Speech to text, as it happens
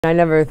I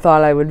never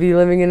thought I would be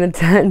living in a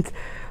tent,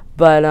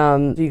 but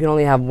you can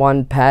only have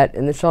one pet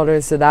in the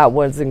shelter, so that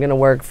wasn't going to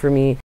work for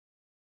me.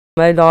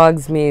 My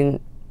dogs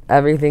mean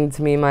everything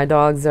to me. My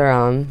dogs are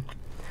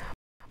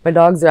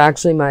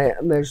actually my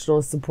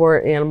emotional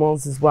support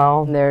animals as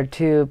well. They're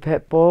two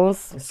pit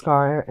bulls,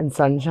 Scar and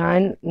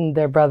Sunshine, and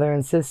they're brother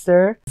and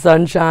sister.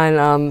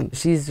 Sunshine,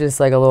 she's just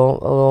like a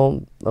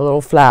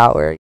little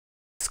flower.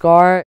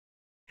 Scar,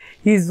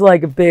 he's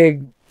like a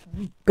big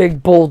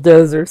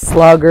bulldozer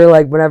slugger.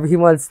 Like whenever he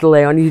wants to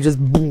lay on you, he just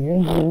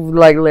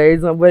like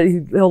lays on, but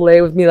he'll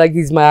lay with me like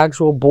he's my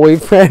actual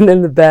boyfriend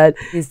in the bed.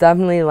 He's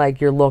definitely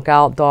like your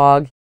lookout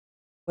dog.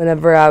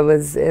 Whenever I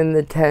was in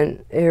the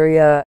tent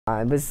area,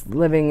 I was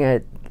living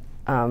at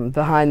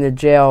behind the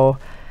jail.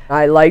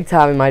 I liked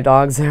having my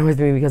dogs there with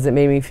me because it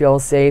made me feel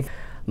safe.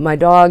 My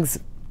dogs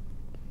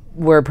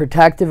were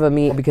protective of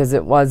me because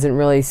it wasn't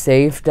really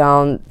safe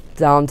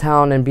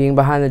downtown and being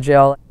behind the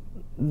jail.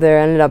 There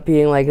ended up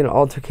being like an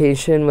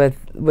altercation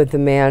with a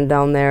man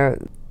down there,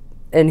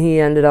 and he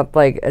ended up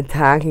like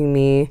attacking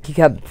me. He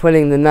kept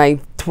putting the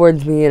knife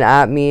towards me and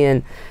at me,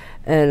 and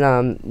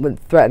would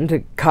threaten to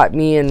cut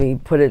me, and he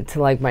put it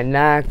to like my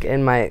neck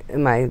and my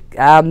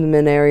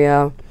abdomen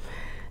area,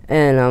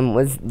 and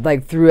was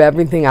like threw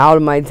everything out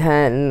of my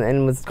tent,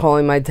 and was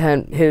calling my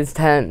tent his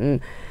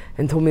tent,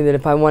 and told me that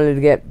if I wanted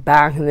to get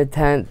back in the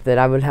tent that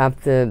I would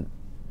have to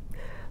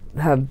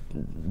have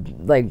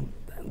like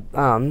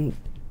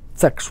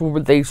sexual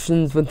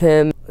relations with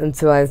him. And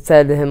so I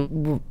said to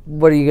him,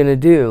 what are you gonna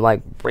do,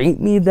 like rape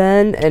me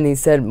then? And he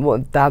said, well,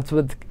 if that's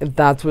what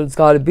it's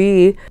got to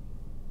be.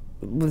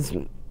 It was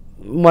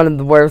one of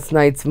the worst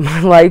nights of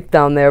my life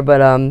down there,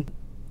 but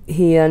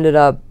he ended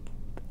up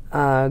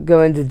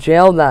going to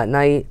jail that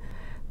night,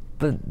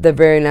 but the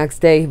very next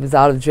day he was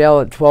out of jail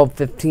at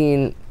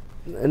 12:15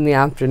 in the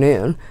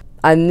afternoon.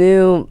 I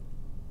knew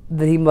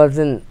that he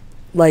wasn't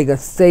like a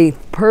safe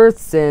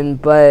person,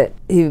 but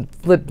he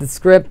flipped the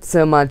script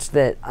so much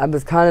that I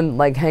was kind of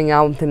like hanging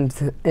out with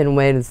him in a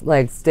way to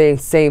like stay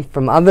safe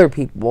from other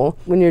people.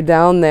 When you're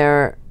down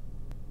there,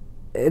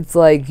 it's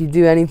like you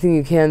do anything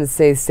you can to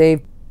stay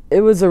safe.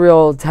 It was a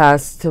real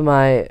test to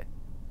my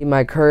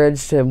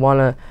courage to want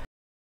to,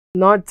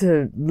 not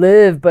to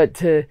live, but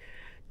to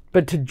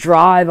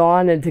drive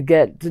on and to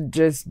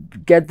just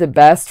get the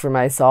best for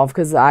myself,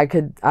 because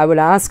I would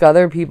ask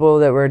other people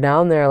that were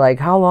down there, like,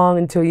 how long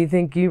until you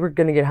think you were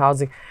going to get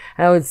housing?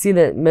 And I would see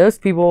that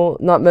most people,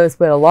 not most,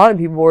 but a lot of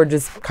people were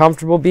just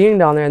comfortable being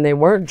down there and they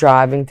weren't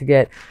driving to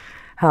get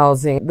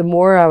housing. The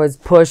more I was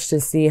pushed to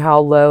see how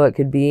low it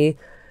could be,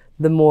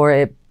 the more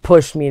it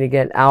pushed me to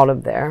get out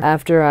of there.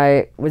 After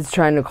I was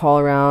trying to call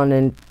around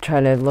and try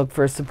to look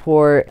for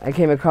support, I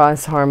came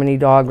across Harmony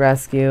Dog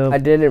Rescue. I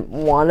didn't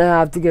want to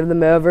have to give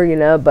them over, you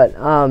know, but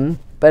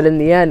in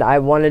the end I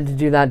wanted to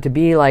do that to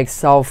be like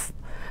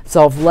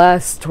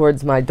selfless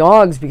towards my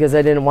dogs, because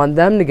I didn't want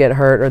them to get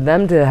hurt or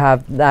them to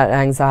have that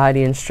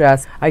anxiety and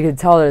stress. I could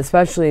tell that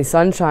especially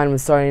Sunshine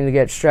was starting to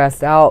get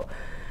stressed out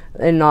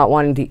and not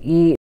wanting to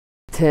eat.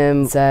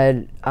 Tim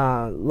said,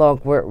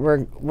 look,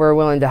 we're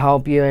willing to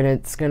help you, and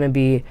it's going to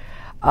be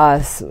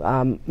us,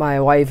 my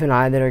wife and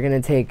I, that are going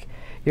to take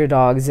your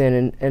dogs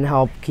in and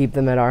help keep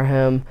them at our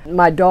home.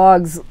 My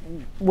dogs,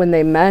 when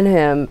they met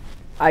him,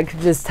 I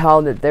could just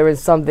tell that there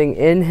was something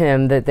in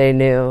him that they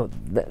knew,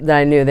 that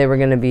I knew they were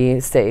going to be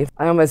safe.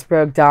 I almost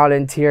broke down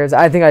in tears.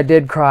 I think I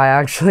did cry,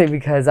 actually,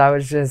 because I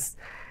was just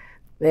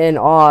in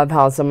awe of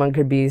how someone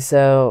could be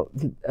so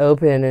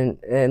open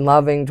and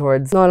loving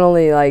towards not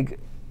only like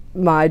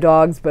my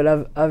dogs, but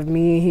of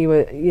me. He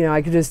was, you know,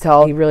 I could just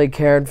tell he really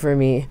cared for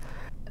me.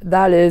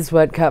 That is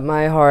what kept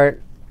my heart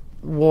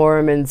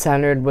warm and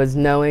centered, was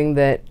knowing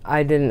that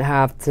I didn't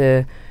have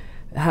to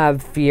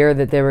have fear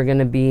that they were going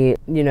to be,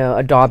 you know,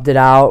 adopted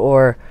out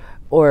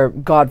or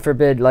God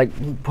forbid,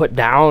 like put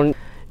down.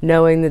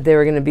 Knowing that they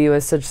were going to be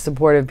with such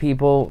supportive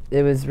people,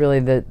 it was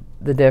really the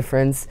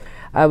difference.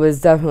 I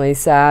was definitely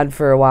sad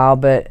for a while,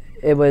 but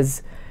it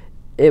was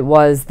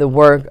the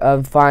work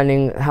of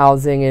finding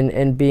housing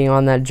and being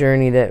on that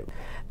journey that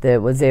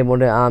was able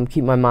to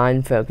keep my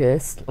mind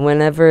focused.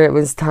 Whenever it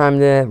was time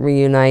to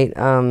reunite,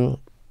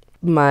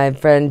 my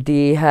friend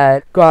Dee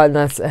had gotten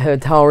us a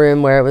hotel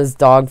room where it was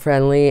dog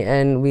friendly,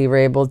 and we were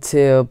able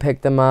to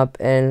pick them up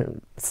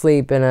and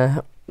sleep in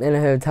a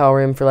hotel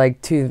room for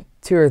like two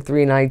or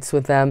three nights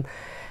with them.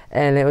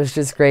 And it was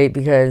just great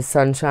because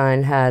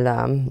Sunshine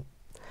had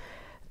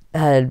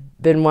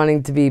been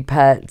wanting to be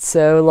pet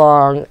so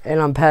long, and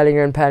I'm petting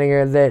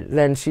her that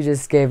then she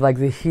just gave like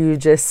the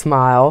hugest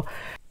smile,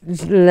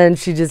 and then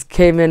she just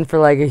came in for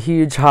like a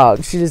huge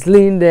hug. She just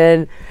leaned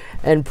in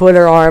and put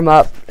her arm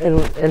up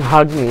and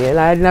hugged me, and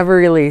I had never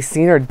really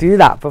seen her do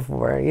that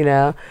before, you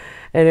know,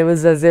 and it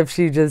was as if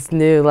she just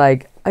knew,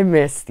 like, I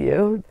missed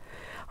you.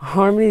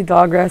 Harmony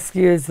Dog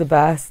Rescue is the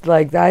best.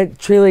 Like, I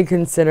truly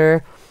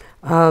consider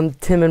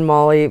Tim and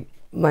Molly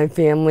my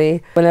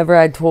family. Whenever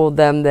I told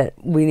them that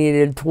we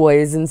needed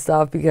toys and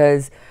stuff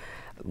because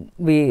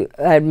we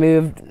had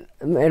moved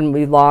and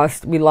we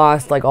lost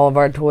like all of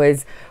our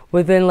toys,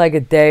 within like a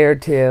day or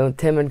two,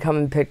 Tim would come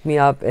and pick me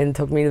up and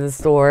took me to the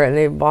store, and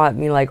they bought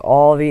me like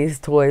all these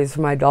toys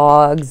for my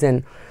dogs,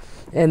 and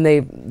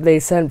they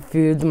sent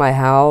food to my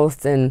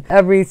house, and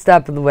every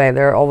step of the way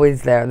they're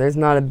always there. There's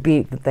not a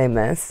beat that they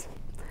miss.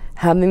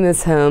 Having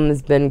this home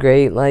has been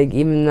great. Like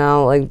even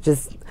now, like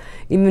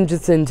even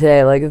just in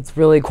today, like it's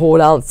really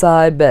cold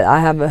outside, but I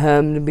have a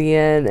home to be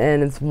in,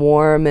 and it's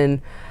warm,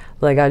 and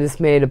like I just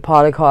made a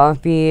pot of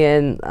coffee,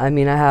 and I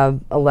mean I have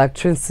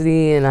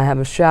electricity, and I have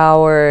a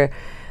shower.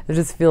 It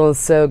just feels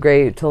so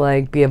great to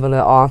like be able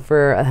to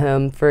offer a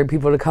home for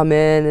people to come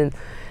in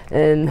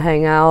and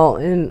hang out,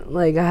 and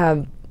like I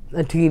have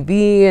a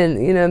TV,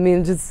 and you know, I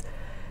mean, just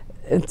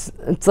it's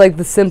like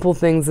the simple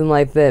things in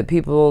life that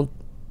people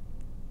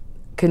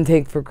can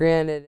take for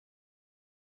granted.